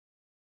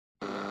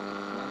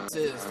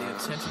This is the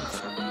attention.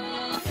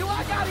 Do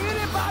I got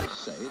anybody?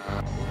 Say it.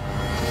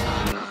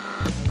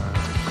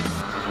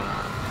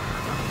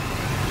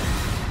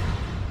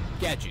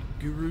 Gadget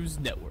Gurus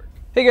Network.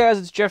 Hey guys,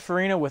 it's Jeff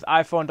Farina with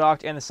iPhone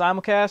Docked and the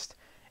Simulcast,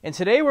 and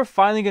today we're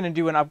finally going to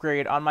do an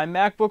upgrade on my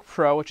MacBook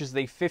Pro, which is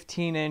the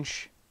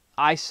 15-inch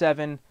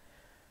i7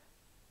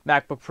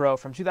 MacBook Pro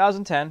from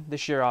 2010,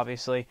 this year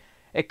obviously.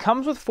 It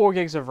comes with 4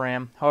 gigs of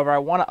RAM, however I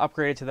want to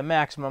upgrade it to the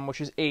maximum, which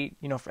is 8,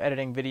 for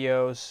editing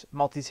videos,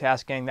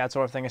 multitasking, that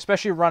sort of thing,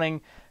 especially running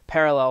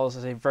Parallels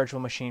as a virtual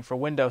machine for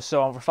Windows.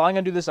 So we're finally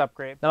going to do this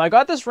upgrade. Now I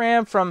got this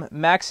RAM from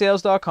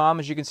Macsales.com,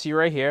 as you can see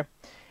right here.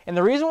 And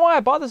the reason why I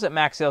bought this at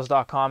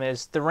Macsales.com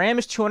is the RAM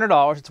is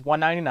 $200, it's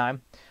 $199.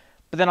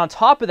 But then on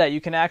top of that,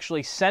 you can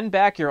actually send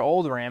back your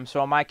old RAM.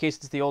 So in my case,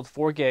 it's the old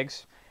 4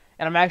 gigs.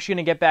 And I'm actually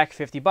going to get back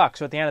 $50.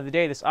 So at the end of the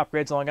day, this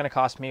upgrade's only going to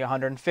cost me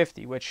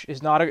 $150, which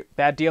is not a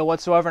bad deal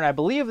whatsoever. And I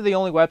believe the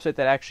only website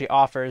that actually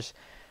offers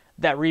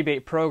that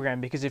rebate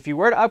program. Because if you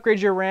were to upgrade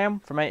your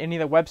RAM from any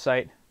other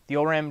website, the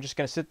old RAM is just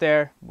going to sit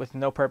there with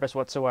no purpose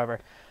whatsoever.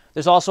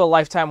 There's also a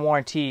lifetime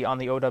warranty on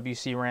the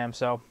OWC RAM,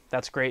 so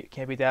that's great.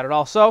 Can't beat that at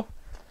all. So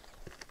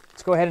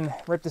let's go ahead and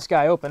rip this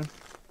guy open.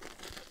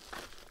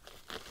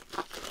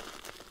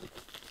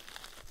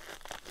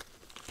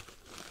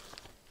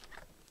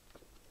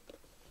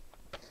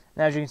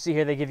 Now, as you can see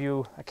here, they give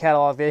you a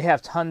catalog. They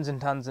have tons and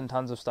tons and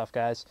tons of stuff,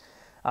 guys.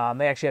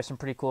 They actually have some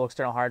pretty cool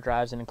external hard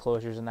drives and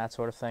enclosures and that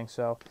sort of thing.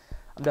 So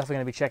I'm definitely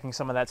going to be checking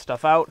some of that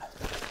stuff out.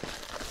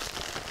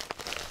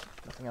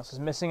 Nothing else is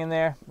missing in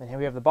there. And here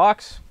we have the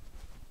box,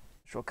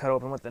 which we'll cut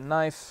open with the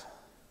knife.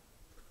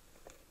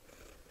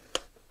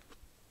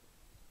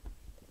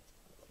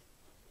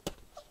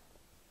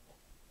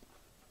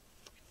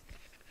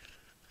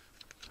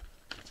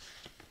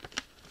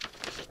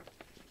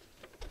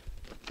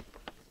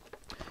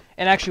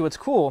 And actually what's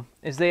cool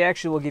is they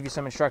actually will give you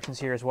some instructions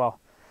here as well.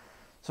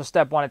 So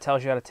step 1, it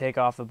tells you how to take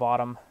off the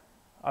bottom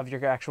of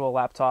your actual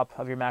laptop,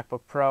 of your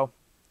MacBook Pro. It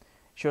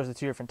shows the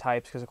 2 different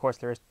types, because of course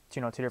there is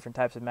 2 different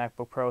types of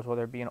MacBook Pros,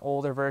 whether it be an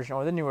older version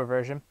or the newer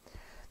version.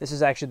 This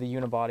is actually the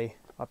unibody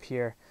up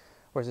here,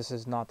 whereas this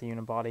is not the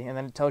unibody. And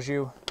then it tells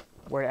you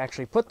where to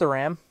actually put the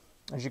RAM,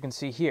 as you can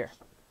see here,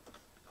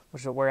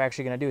 which is what we're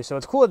actually going to do. So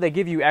it's cool that they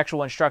give you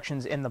actual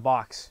instructions in the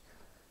box.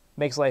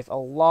 Makes life a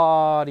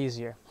lot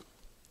easier.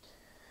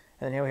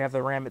 And then here we have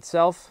the RAM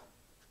itself.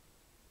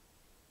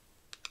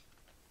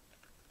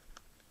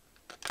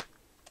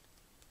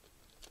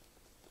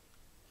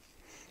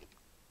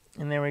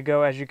 And there we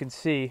go, as you can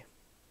see,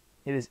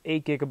 it is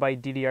 8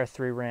 GB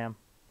DDR3 RAM.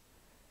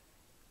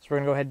 So what we're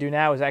going to go ahead and do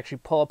now is actually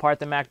pull apart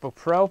the MacBook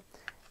Pro,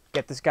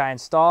 get this guy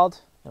installed,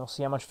 and we'll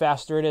see how much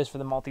faster it is for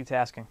the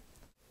multitasking.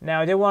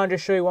 Now I did want to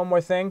just show you one more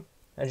thing.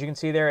 As you can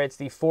see there, it's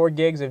the 4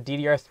 gigs of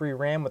DDR3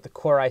 RAM with the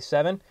Core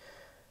i7.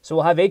 So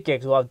we'll have 8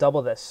 gigs, we'll have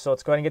double this. So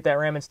let's go ahead and get that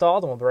RAM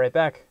installed and we'll be right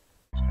back.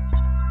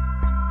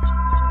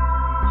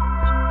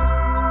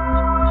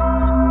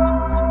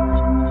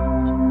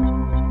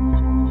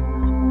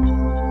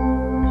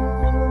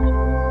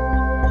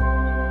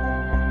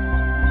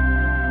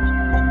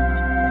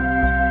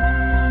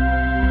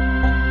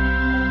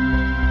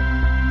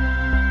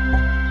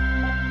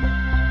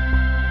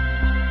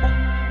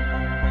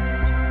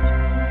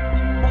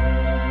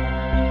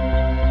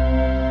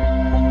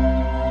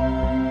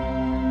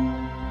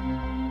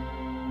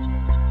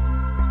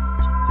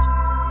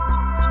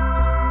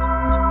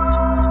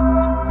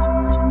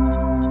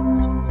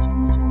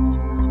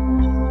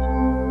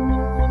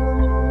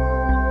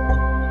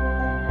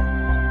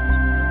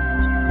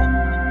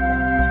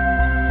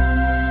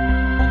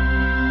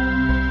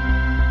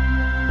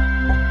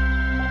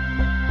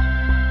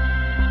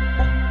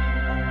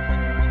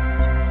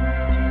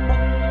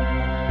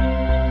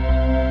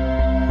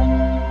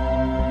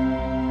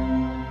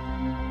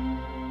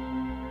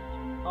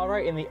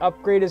 Alright, and the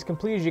upgrade is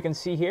complete. As you can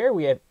see here,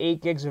 we have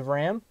 8 gigs of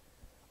RAM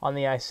on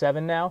the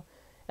i7 now.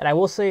 And I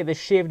will say this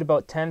shaved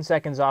about 10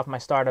 seconds off my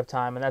startup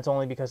time, and that's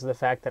only because of the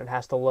fact that it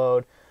has to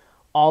load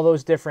all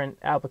those different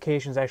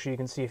applications. Actually, you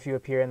can see a few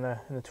up here in the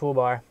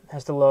toolbar. It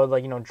has to load,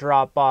 like,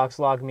 Dropbox,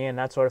 LogMeIn,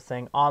 that sort of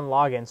thing on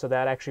login, so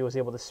that actually was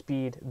able to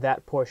speed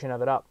that portion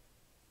of it up.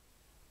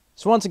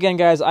 So once again,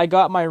 guys, I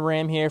got my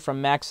RAM here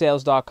from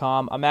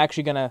Macsales.com. I'm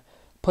actually going to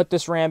put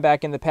this RAM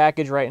back in the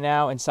package right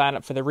now and sign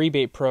up for the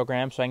rebate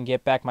program so I can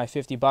get back my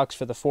 $50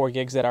 for the 4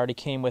 gigs that already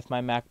came with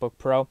my MacBook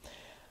Pro.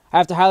 I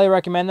have to highly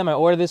recommend them. I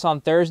ordered this on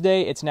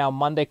Thursday. It's now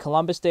Monday,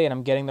 Columbus Day, and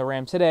I'm getting the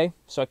RAM today,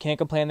 so I can't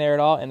complain there at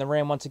all. And the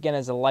RAM, once again,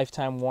 is a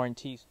lifetime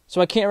warranty,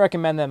 so I can't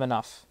recommend them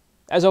enough.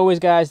 As always,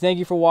 guys, thank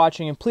you for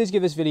watching, and please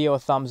give this video a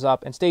thumbs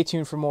up, and stay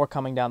tuned for more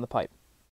coming down the pipe.